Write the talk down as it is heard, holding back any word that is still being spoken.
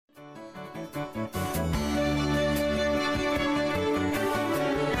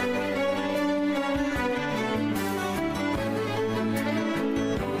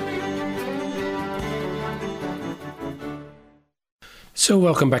So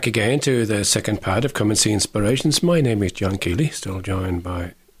welcome back again to the second part of Come and See Inspirations. My name is John Keeley, still joined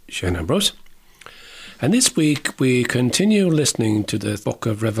by Shane Ambrose. And this week we continue listening to the book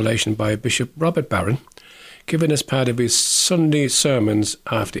of Revelation by Bishop Robert Barron, given as part of his Sunday sermons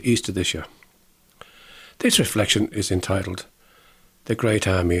after Easter this year. This reflection is entitled, The Great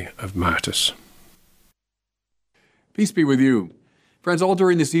Army of Martyrs. Peace be with you. Friends, all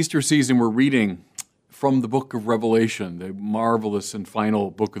during this Easter season we're reading from the book of Revelation, the marvelous and final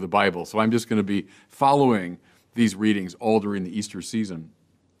book of the Bible. So I'm just going to be following these readings all during the Easter season.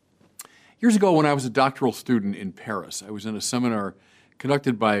 Years ago, when I was a doctoral student in Paris, I was in a seminar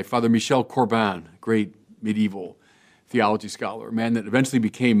conducted by Father Michel Corbin, a great medieval theology scholar, a man that eventually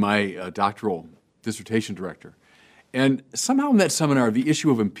became my doctoral dissertation director. And somehow in that seminar, the issue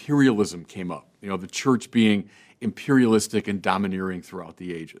of imperialism came up, the church being imperialistic and domineering throughout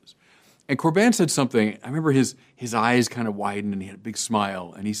the ages. And Corbin said something, I remember his eyes kind of widened and he had a big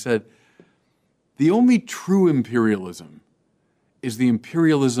smile, and he said, the only true imperialism is the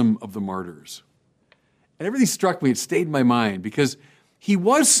imperialism of the martyrs. And everything struck me, it stayed in my mind, because he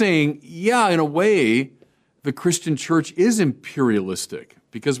was saying, yeah, in a way, the Christian church is imperialistic,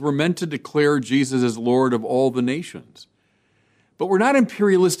 because we're meant to declare Jesus as Lord of all the nations. But we're not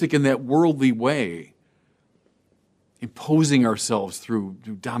imperialistic in that worldly way, imposing ourselves through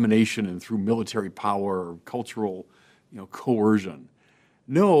domination and through military power or cultural, coercion.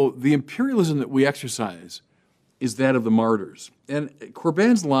 No, the imperialism that we exercise is that of the martyrs. And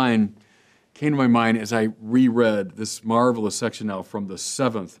Corbin's line came to my mind as I reread this marvelous section now from the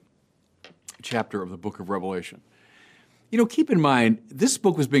 7th chapter of the book of Revelation. Keep in mind, this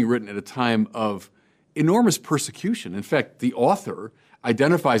book was being written at a time of enormous persecution. In fact, the author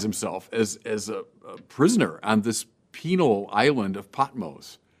identifies himself as a prisoner on this penal island of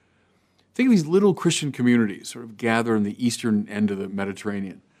Patmos. Think of these little Christian communities sort of gathered on the eastern end of the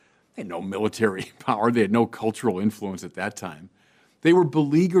Mediterranean. They had no military power. They had no cultural influence at that time. They were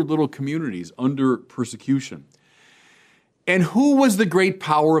beleaguered little communities under persecution. And who was the great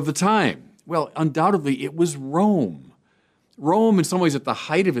power of the time? Well, undoubtedly, it was Rome. Rome, in some ways, at the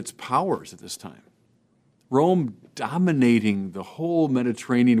height of its powers at this time. Rome dominating the whole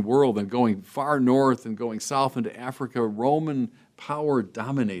Mediterranean world and going far north and going south into Africa, Roman power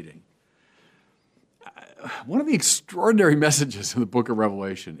dominating. One of the extraordinary messages in the book of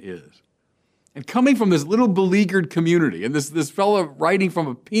Revelation is, and coming from this little beleaguered community, and this fellow writing from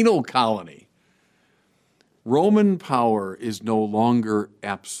a penal colony, Roman power is no longer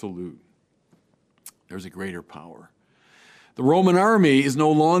absolute. There's a greater power. The Roman army is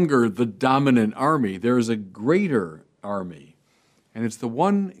no longer the dominant army. There is a greater army, and it's the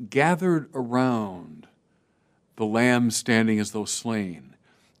one gathered around the Lamb standing as though slain.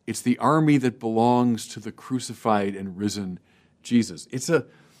 It's the army that belongs to the crucified and risen Jesus. It's a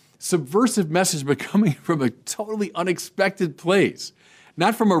subversive message, but coming from a totally unexpected place.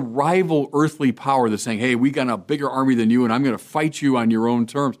 Not from a rival earthly power that's saying, hey, we got a bigger army than you, and I'm going to fight you on your own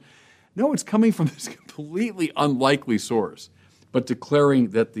terms. No, it's coming from this completely unlikely source, but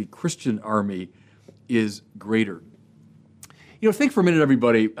declaring that the Christian army is greater. Think for a minute,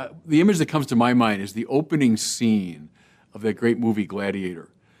 everybody. The image that comes to my mind is the opening scene of that great movie, Gladiator.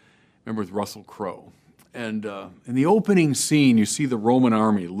 Remember, with Russell Crowe. And in the opening scene, you see the Roman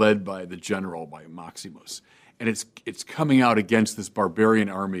army led by the general, by Maximus. And it's coming out against this barbarian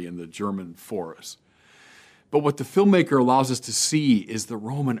army in the German forest. But what the filmmaker allows us to see is the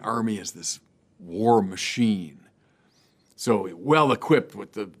Roman army as this war machine. So well equipped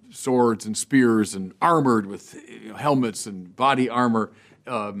with the swords and spears and armored with helmets and body armor,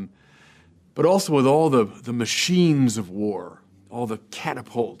 but also with all the machines of war, all the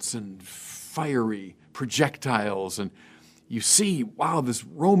catapults and fiery projectiles. And you see, wow, this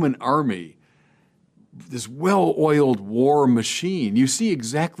Roman army, this well-oiled war machine, you see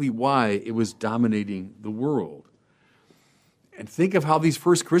exactly why it was dominating the world. And think of how these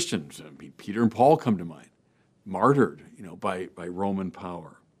first Christians, Peter and Paul come to mind, martyred, by Roman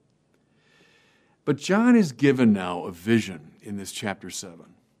power. But John is given now a vision in this chapter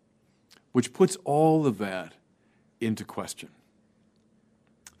 7, which puts all of that into question,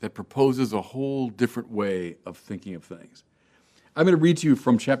 that proposes a whole different way of thinking of things. I'm going to read to you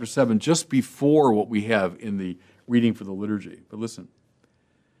from chapter 7 just before what we have in the reading for the liturgy. But listen.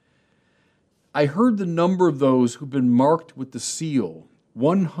 I heard the number of those who've been marked with the seal,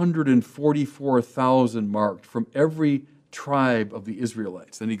 144,000 marked from every tribe of the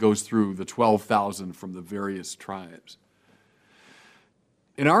Israelites. Then he goes through the 12,000 from the various tribes.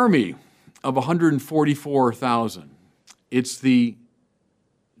 An army of 144,000. It's the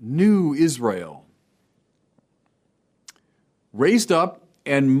new Israel raised up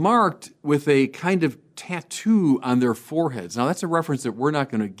and marked with a kind of tattoo on their foreheads. Now, that's a reference that we're not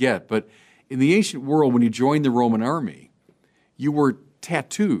going to get, but in the ancient world, when you joined the Roman army, you were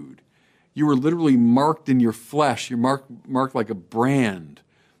tattooed. You were literally marked in your flesh. You're marked like a brand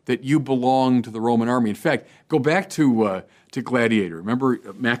that you belong to the Roman army. In fact, go back to Gladiator. Remember,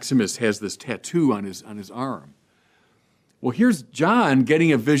 Maximus has this tattoo on his arm. Well, here's John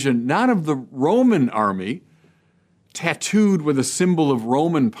getting a vision not of the Roman army, tattooed with a symbol of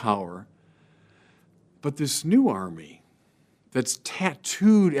Roman power, but this new army that's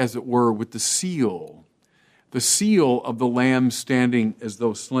tattooed, as it were, with the seal of the Lamb standing as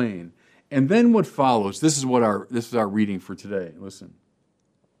though slain. And then what follows, this is our reading for today. Listen.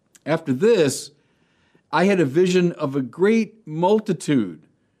 After this, I had a vision of a great multitude,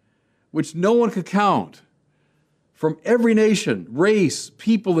 which no one could count, from every nation, race,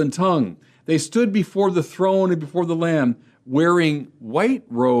 people, and tongue. They stood before the throne and before the Lamb, wearing white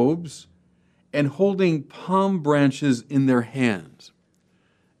robes and holding palm branches in their hands.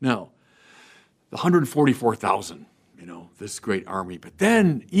 Now, the 144,000, this great army. But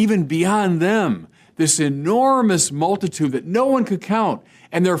then, even beyond them, this enormous multitude that no one could count.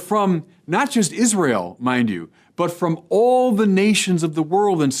 And they're from not just Israel, mind you, but from all the nations of the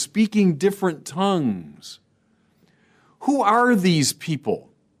world and speaking different tongues. Who are these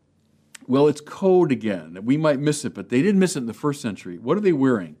people? Well, it's code again. We might miss it, but they didn't miss it in the first century. What are they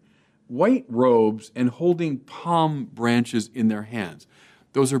wearing? White robes and holding palm branches in their hands.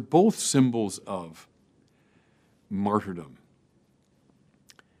 Those are both symbols of martyrdom.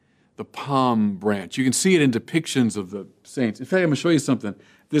 The palm branch. You can see it in depictions of the saints. In fact, I'm going to show you something.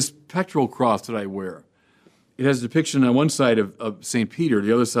 This pectoral cross that I wear, it has a depiction on one side of St. Peter,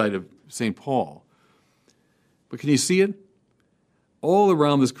 the other side of St. Paul. But can you see it? All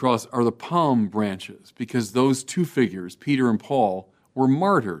around this cross are the palm branches, because those two figures, Peter and Paul, were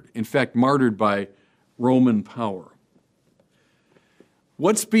martyred. In fact, martyred by Roman power.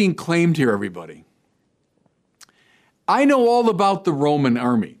 What's being claimed here, everybody? I know all about the Roman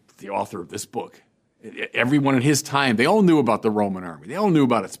army, the author of this book. Everyone in his time, they all knew about the Roman army. They all knew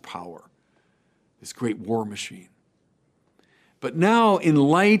about its power, this great war machine. But now, in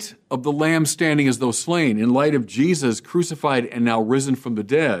light of the Lamb standing as though slain, in light of Jesus crucified and now risen from the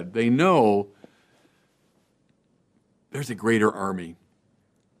dead, they know there's a greater army.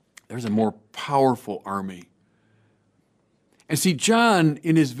 There's a more powerful army. And see, John,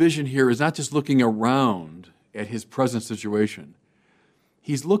 in his vision here, is not just looking around at his present situation.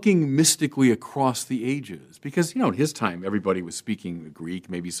 He's looking mystically across the ages. Because, in his time, everybody was speaking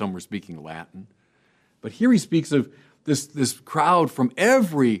Greek. Maybe some were speaking Latin. But here he speaks of this crowd from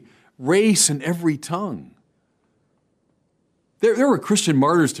every race and every tongue. There were Christian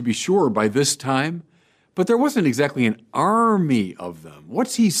martyrs, to be sure, by this time, but there wasn't exactly an army of them.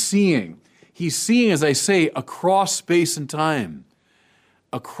 What's he seeing? He's seeing, as I say, across space and time,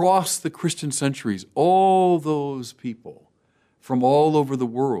 across the Christian centuries, all those people from all over the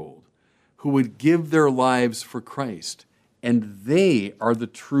world who would give their lives for Christ, and they are the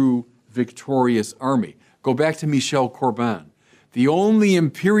true victorious army. Go back to Michel Corbin. The only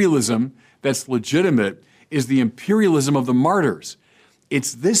imperialism that's legitimate is the imperialism of the martyrs.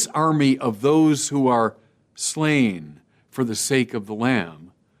 It's this army of those who are slain for the sake of the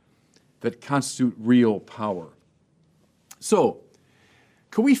Lamb that constitute real power. So,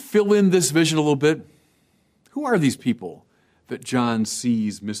 can we fill in this vision a little bit? Who are these people that John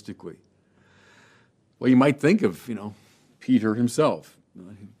sees mystically? Well, you might think of, Peter himself,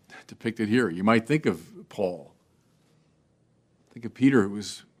 depicted here. You might think of Paul. Think of Peter, who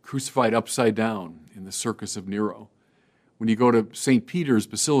was crucified upside down in the Circus of Nero. When you go to St. Peter's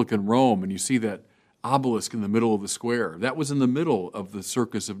Basilica in Rome and you see that obelisk in the middle of the square, that was in the middle of the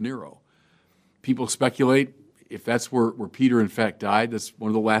Circus of Nero. People speculate if that's where Peter in fact died, that's one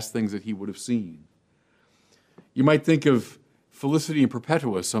of the last things that he would have seen. You might think of Felicity and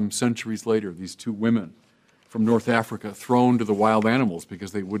Perpetua some centuries later, these two women from North Africa thrown to the wild animals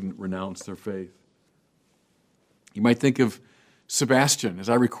because they wouldn't renounce their faith. You might think of Sebastian. As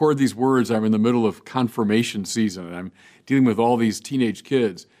I record these words, I'm in the middle of confirmation season, and I'm dealing with all these teenage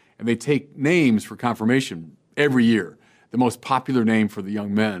kids, and they take names for confirmation every year. The most popular name for the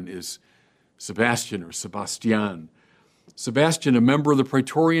young men is Sebastian or Sebastian. Sebastian, a member of the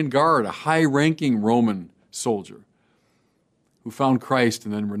Praetorian Guard, a high-ranking Roman soldier who found Christ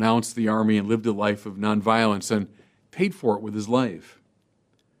and then renounced the army and lived a life of nonviolence and paid for it with his life.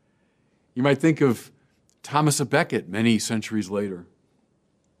 You might think of Thomas à Becket many centuries later,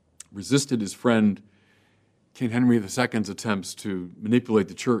 resisted his friend King Henry II's attempts to manipulate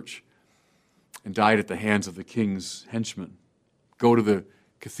the church and died at the hands of the king's henchmen go to the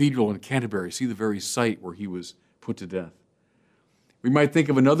cathedral in Canterbury, see the very site where he was put to death. We might think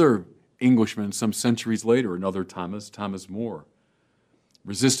of another Englishman some centuries later, another Thomas More,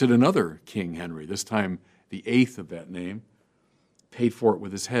 resisted another King Henry, this time the eighth of that name, paid for it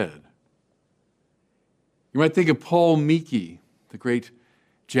with his head. You might think of Paul Miki, the great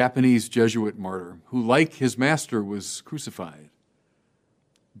Japanese Jesuit martyr, who, like his master, was crucified,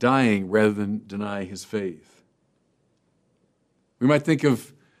 dying rather than deny his faith. We might think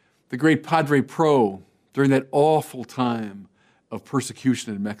of the great Padre Pro during that awful time of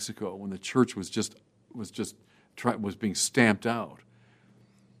persecution in Mexico when the church was being stamped out.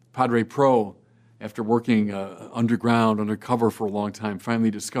 Padre Pro, after working undercover for a long time,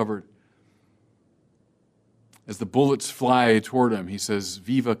 finally discovered, as the bullets fly toward him, he says,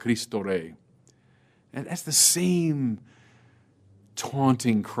 "Viva Cristo Rey." And that's the same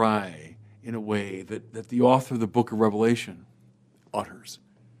taunting cry, in a way, that the author of the book of Revelation utters.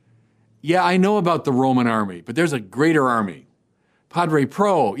 Yeah, I know about the Roman army, but there's a greater army. Padre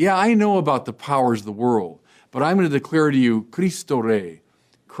Pro, yeah, I know about the powers of the world, but I'm going to declare to you, Cristo Rey,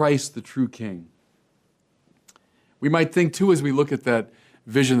 Christ the true King. We might think, too, as we look at that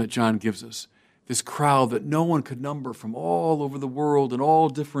vision that John gives us, this crowd that no one could number from all over the world in all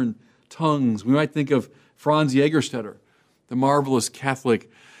different tongues. We might think of Franz Jägerstätter, the marvelous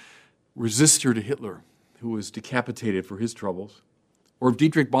Catholic resistor to Hitler, who was decapitated for his troubles, or of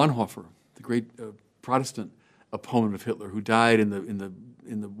Dietrich Bonhoeffer, the great Protestant opponent of Hitler, who died in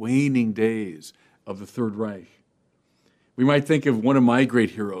the waning days of the Third Reich. We might think of one of my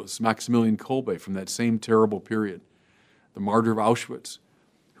great heroes, Maximilian Kolbe, from that same terrible period, the martyr of Auschwitz,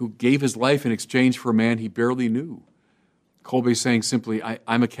 who gave his life in exchange for a man he barely knew. Kolbe saying simply,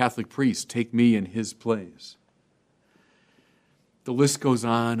 I'm a Catholic priest, take me in his place. The list goes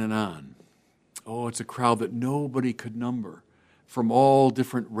on and on. Oh, it's a crowd that nobody could number, from all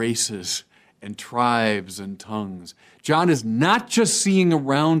different races and tribes and tongues. John is not just seeing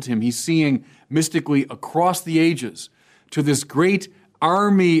around him, he's seeing mystically across the ages to this great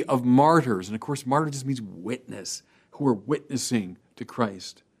army of martyrs. And of course, martyr just means witness, who are witnessing to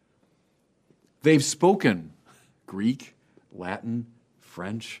Christ. They've spoken Greek, Latin,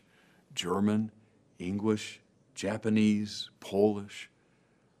 French, German, English, Japanese, Polish,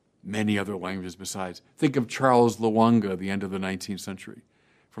 many other languages besides. Think of Charles Lwanga at the end of the 19th century,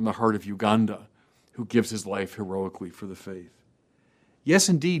 from the heart of Uganda, who gives his life heroically for the faith. Yes,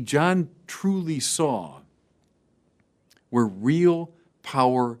 indeed, John truly saw where real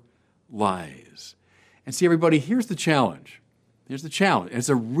power lies. And see, everybody, here's the challenge. Here's the challenge. And it's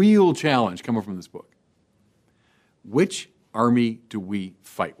a real challenge coming from this book. Which army do we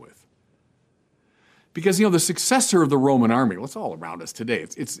fight with? Because, the successor of the Roman army, well, it's all around us today.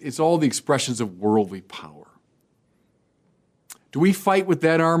 It's all the expressions of worldly power. Do we fight with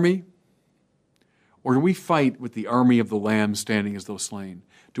that army? Or do we fight with the army of the Lamb standing as though slain?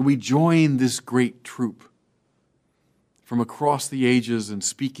 Do we join this great troop from across the ages and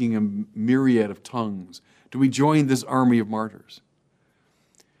speaking a myriad of tongues? Do we join this army of martyrs?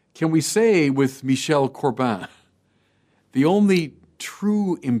 Can we say with Michel Corbin, the only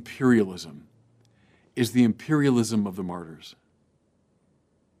true imperialism is the imperialism of the martyrs?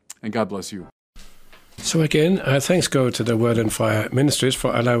 And God bless you. So again, thanks go to the Word and Fire Ministries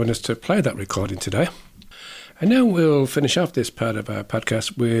for allowing us to play that recording today. And now we'll finish off this part of our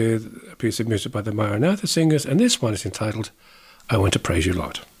podcast with a piece of music by the Maranatha Singers, and this one is entitled, I Want to Praise You,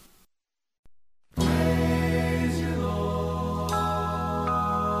 Lord.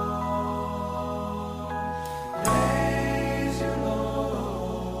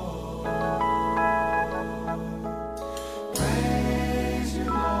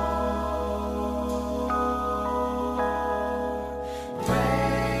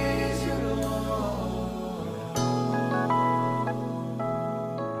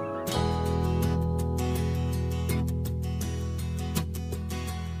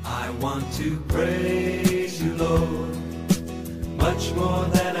 I want to praise you, Lord, much more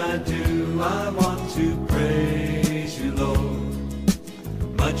than I do. I want to praise you,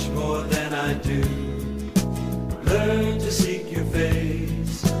 Lord, much more than I do. Learn to seek your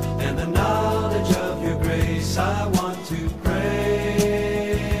face and the knowledge of your grace. I want to praise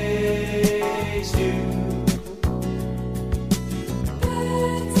you.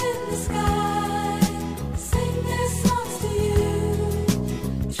 Birds in the sky sing their songs to you.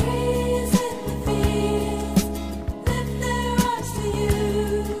 Trees in the fields lift their arms to you.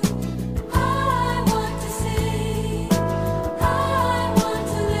 I want to sing. I want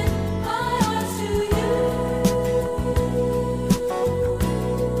to lift my arms to you.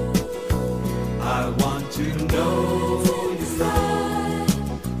 I want to know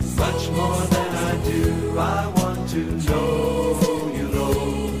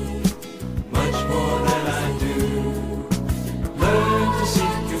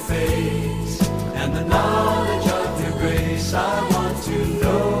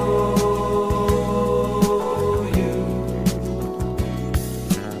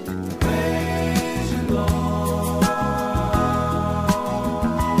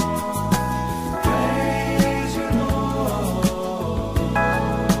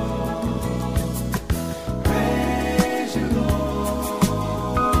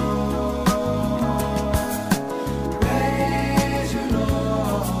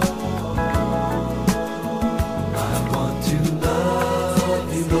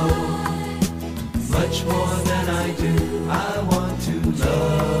much more than I do. I want to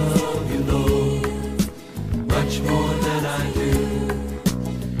love you, Lord, much more than I do.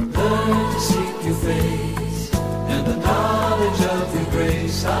 Learn to seek your face and the knowledge of your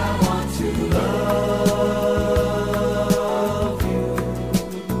grace. I want to love